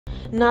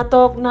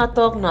natok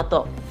natok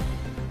natok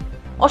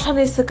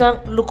osani sekang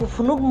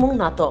lukufunuk mung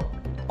natok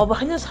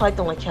obahanya salai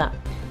tonglaikha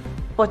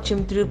Pachim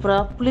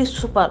Tripura Police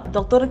Super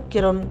Dr.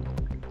 Kiran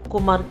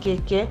Kumar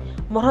KK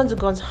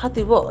Mohanjganj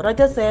Hatibo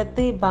Raja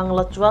Sayati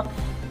Bangla Chuwak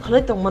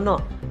khalai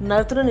tongmano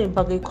Naithugwi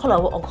bagi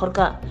kholawo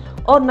ongkhorka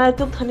o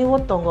Naithug thaniwo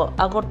tongo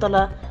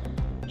Agartala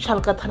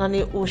Shalka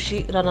thanani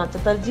usi Rana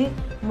Chatterjee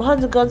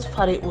Mohanjganj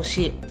Phari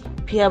usi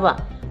phiaba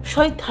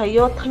soi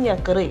thaio thangya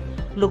korei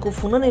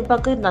lukufunani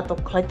bagi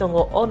natok khalai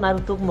tongo o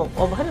Naithug mong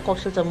obahani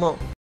koksil jamong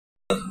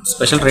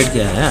special red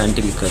किया है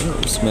anti liquor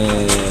उसमें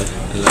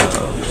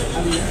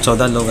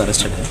 14 लोग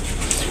arrested हैं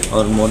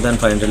और more than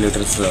 500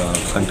 litres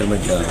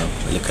कंट्रीमेंट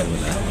liquor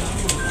मिला है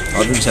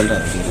और भी चल रहा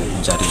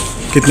है जारी।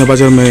 कितने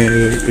बाजार में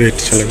रेट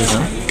चलेगा?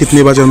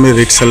 कितने बाजार में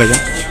रेट चलेगा?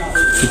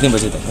 कितने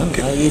बजे तक?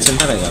 ये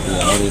चलता रहेगा अभी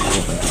और एक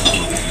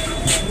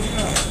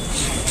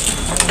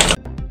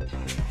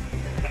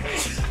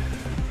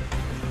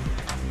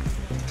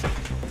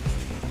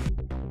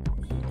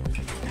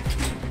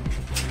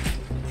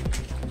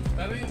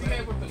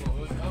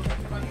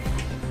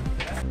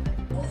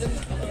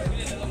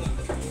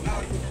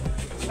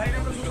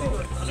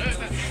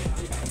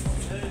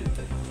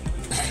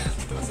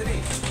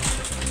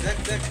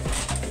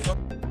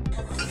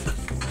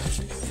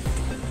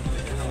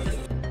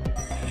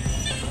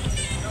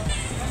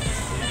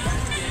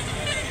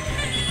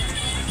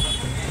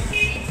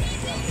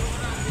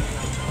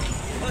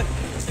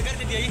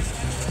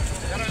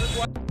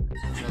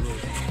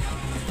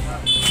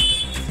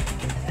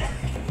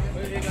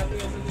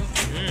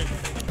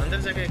अंदर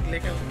जाके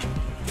लेके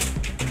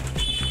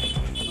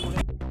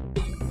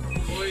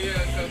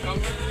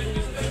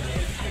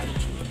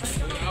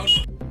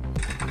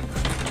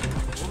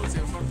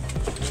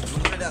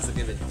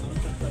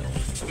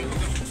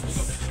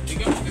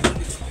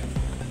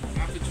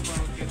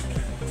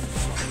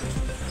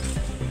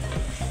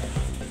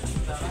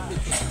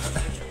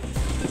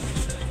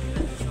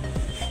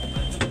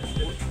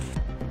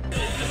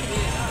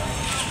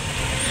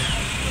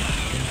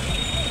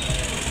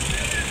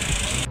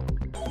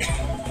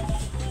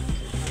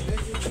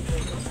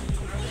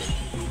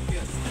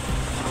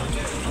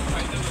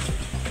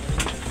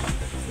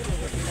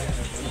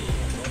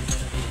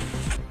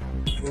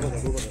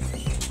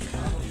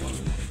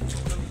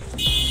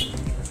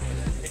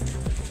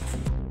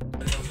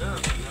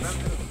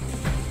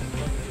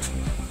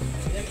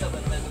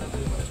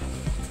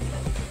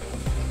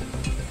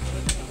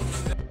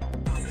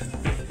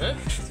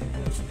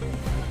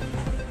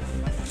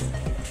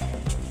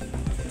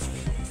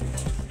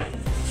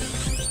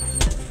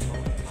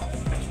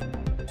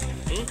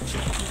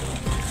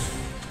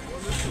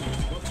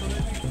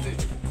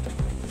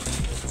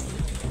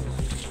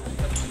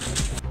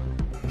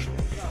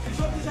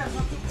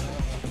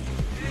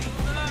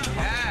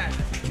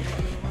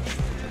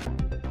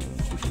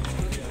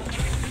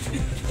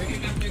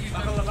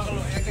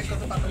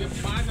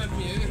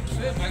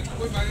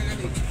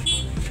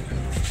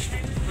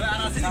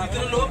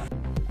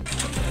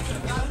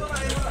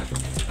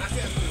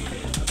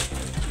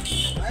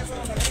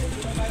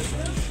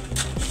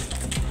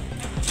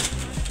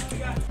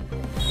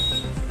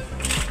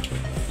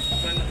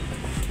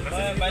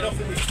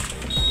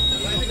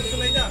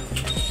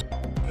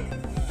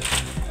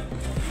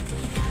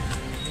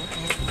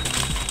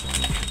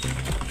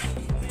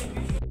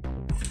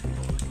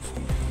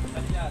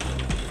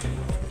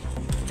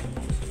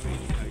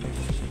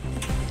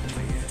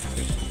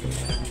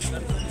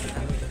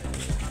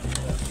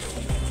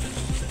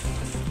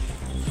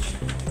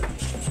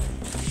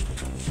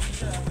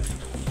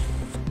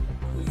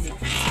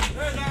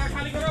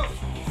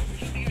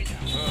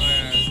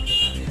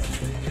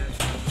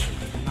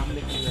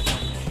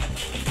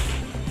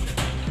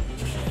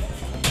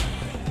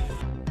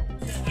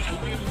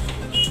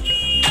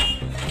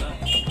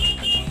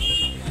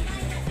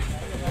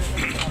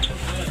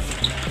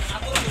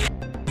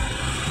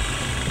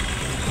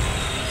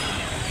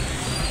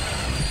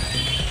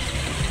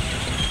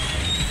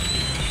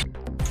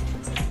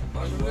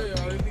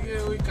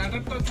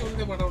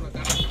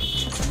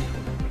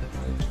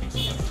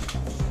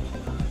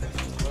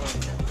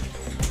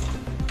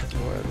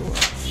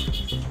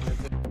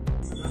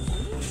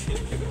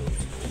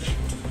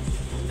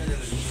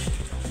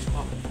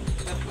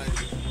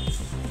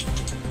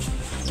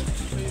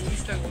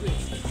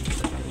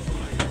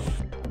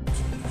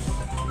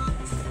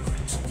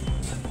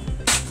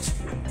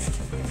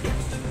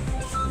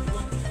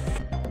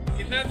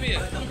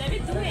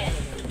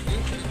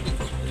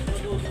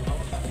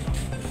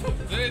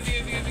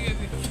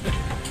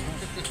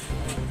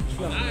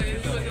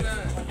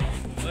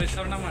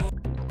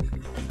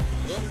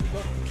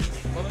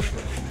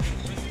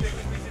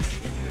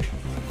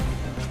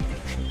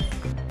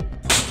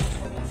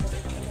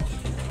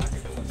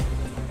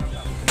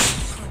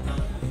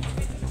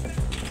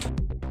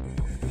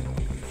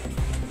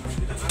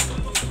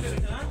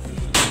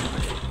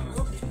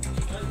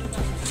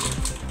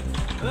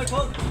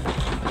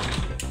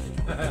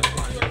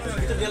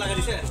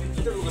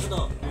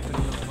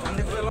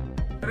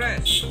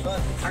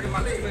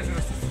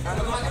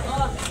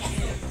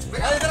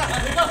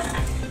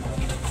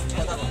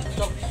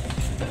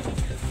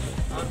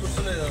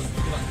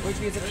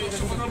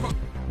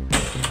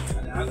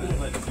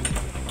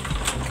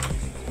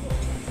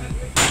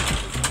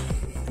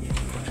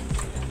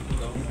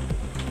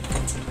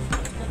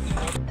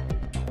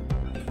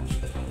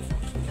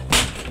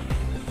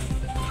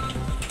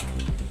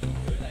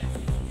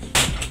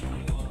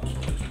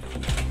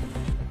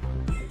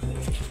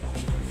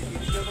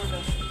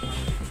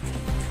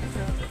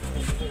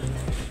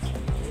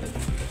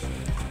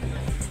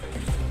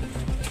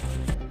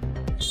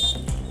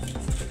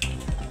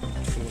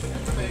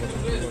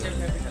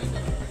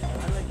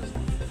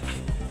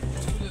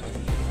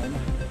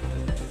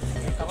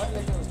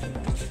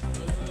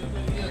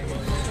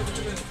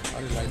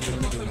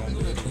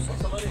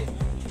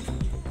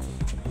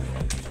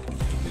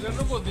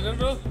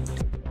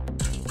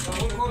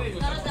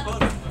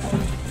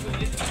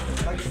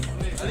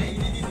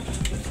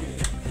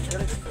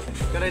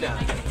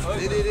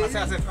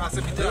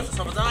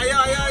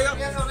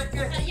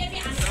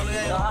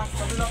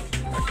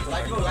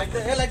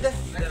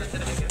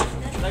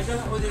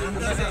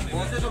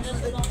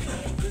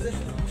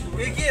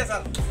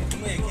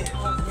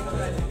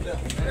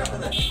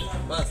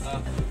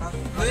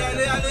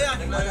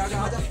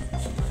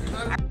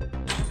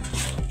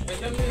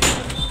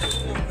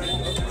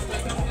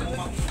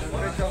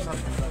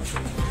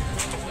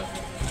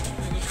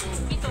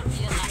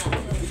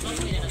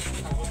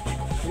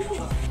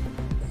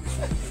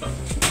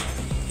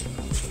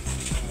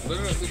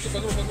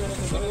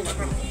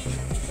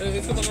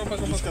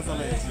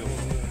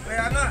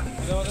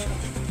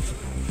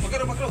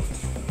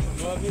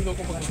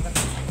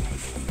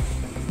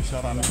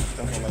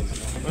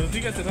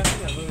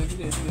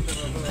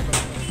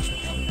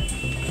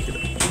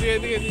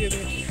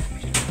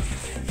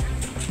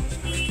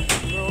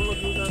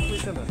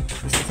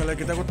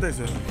kita করতে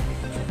আছে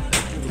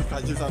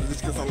কাজে স্যার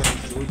ডিসকাস হলো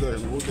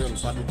ওদের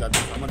সাথে যাবে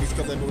আমার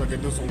ডিসকাস হবে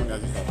কিন্তু সময়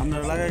আছে স্যার আমরা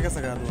লাগাই গেছে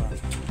গা দোয়া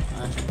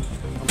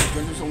আমরা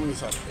কিন্তু সময়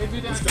স্যার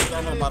ডিসকাস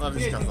আমরা বারা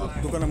ডিসকাস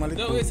দোকানের মালিক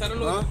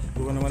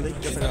দোকানের মালিক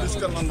কেসে গা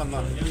ডিসকাস নাম্বার না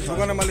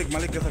দোকানের মালিক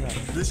কেসে গা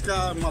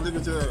ডিসকাস মালিক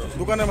হচ্ছে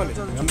দোকানের মালিক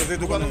আমরা যে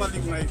দোকানের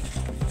মালিক নাই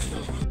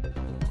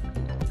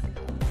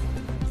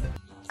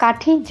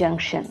কাঠি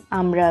জাংশন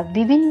আমরা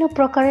বিভিন্ন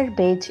প্রকারের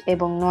ভেজ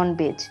এবং নন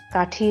ভেজ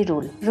কাঠি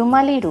রোল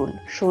রুমালি রোল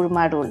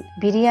সুরমা রোল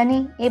বিরিয়ানি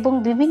এবং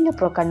বিভিন্ন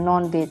প্রকার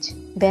নন ভেজ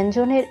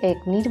ব্যঞ্জনের এক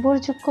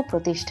নির্ভরযোগ্য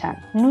প্রতিষ্ঠান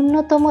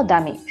ন্যূনতম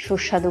দামে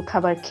সুস্বাদু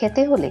খাবার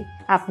খেতে হলে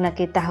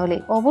আপনাকে তাহলে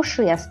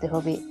অবশ্যই আসতে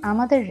হবে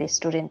আমাদের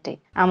রেস্টুরেন্টে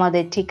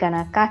আমাদের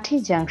ঠিকানা কাঠি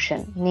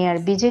জাংশন নিয়ার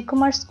বিজয়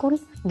কুমার স্কুল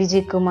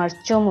বিজয় কুমার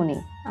চমুনি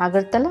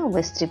আগরতলা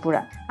ওয়েস্ট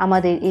ত্রিপুরা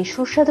আমাদের এই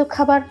সুস্বাদু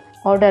খাবার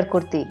অর্ডার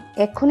করতে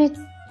এক্ষুনি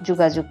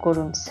যোগাযোগ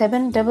করুন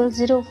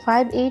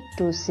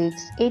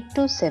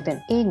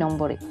 7005826827 এই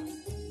নম্বরে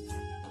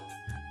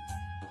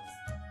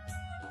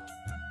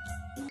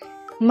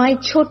My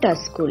Chota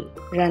School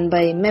run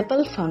by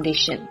Maple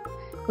Foundation.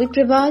 We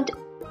provide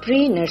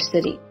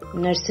pre-nursery,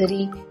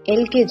 nursery,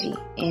 LKG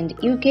and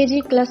UKG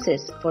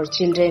classes for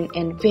children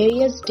and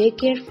various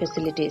daycare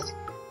facilities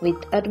with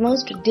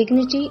utmost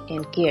dignity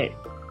and care.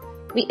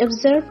 We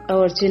observe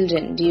our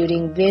children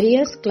during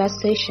various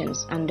class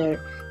sessions under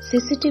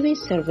CCTV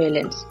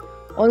surveillance.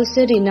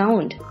 Also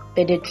renowned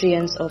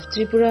pediatricians of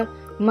Tripura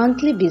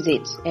monthly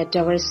visits at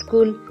our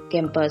school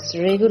campus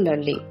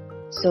regularly.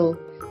 So,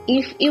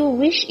 if you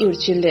wish your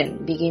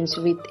children begins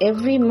with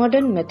every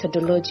modern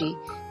methodology,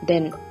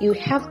 then you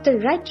have the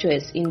right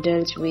choice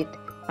indulge with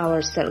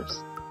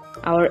ourselves.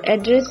 Our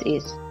address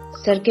is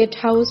Circuit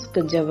House,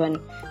 Kunjavan,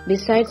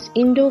 besides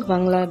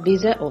Indo-Bangla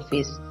Visa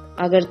Office,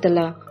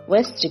 Agartala,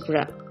 West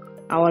Tripura.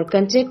 Our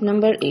contact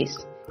number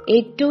is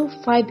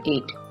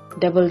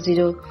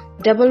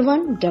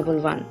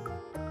 8258001111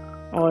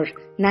 or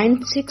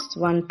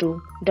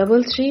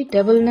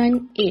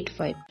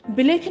 9612339985.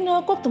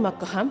 Bilekino koktumak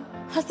kaham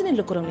hasini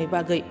lukurangni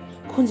bagai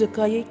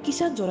khunjukai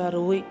kisa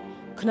joraroi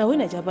khnawi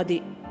na jabadi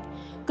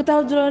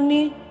kataw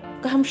jorani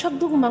kaham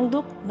shabduk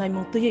mangduk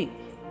naimungtui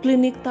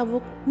clinic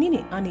tabuk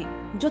nini ani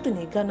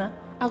jotini gana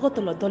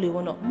agotolo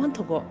doliwono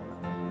manthogo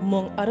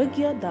mong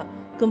aragya da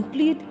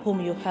complete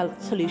homeo health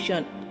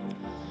solution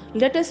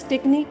latest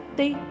technique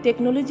tei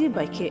technology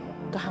baikhe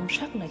kaham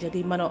shak na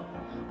jadi mano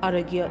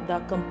aragya da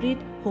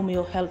complete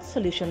homeo health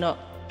solution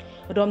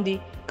romdi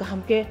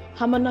kahamke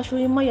hamana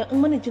shui maya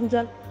angmani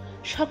jingjal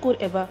shakur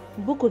eba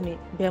bukurni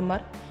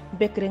bemar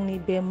bekrengni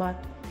bemar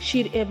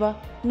shir eba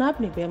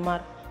napni bemar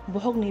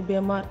bohogni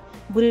bemar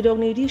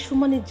burirogni ri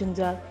shumani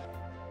jingjal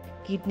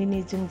kidney ni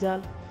jingjal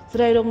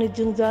srairogni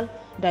jingjal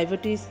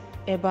diabetes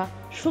eba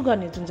sugar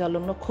ni jingjal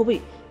no khobi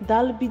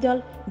dal bidal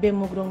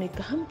bemugrongni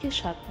kahamke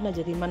shak na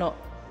jadi mano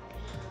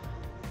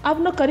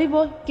abno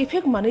karibo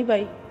kifek mani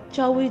bai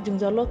chawi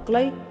jingjalo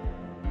klai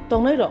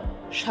tongnai ro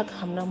shak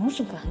hamna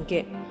musungka hanke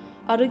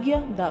aragya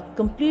the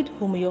complete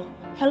homeo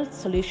health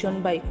solution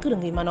by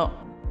kurangi mano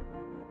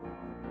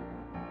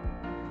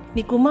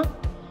nikuma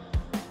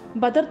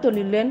badar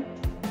tolilen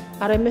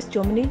RMS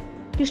Chomni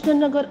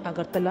Krishnanagar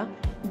Agartala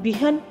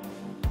Bihan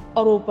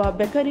Europa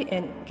Bakery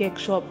and Cake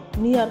Shop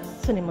near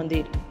Sani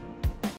Mandir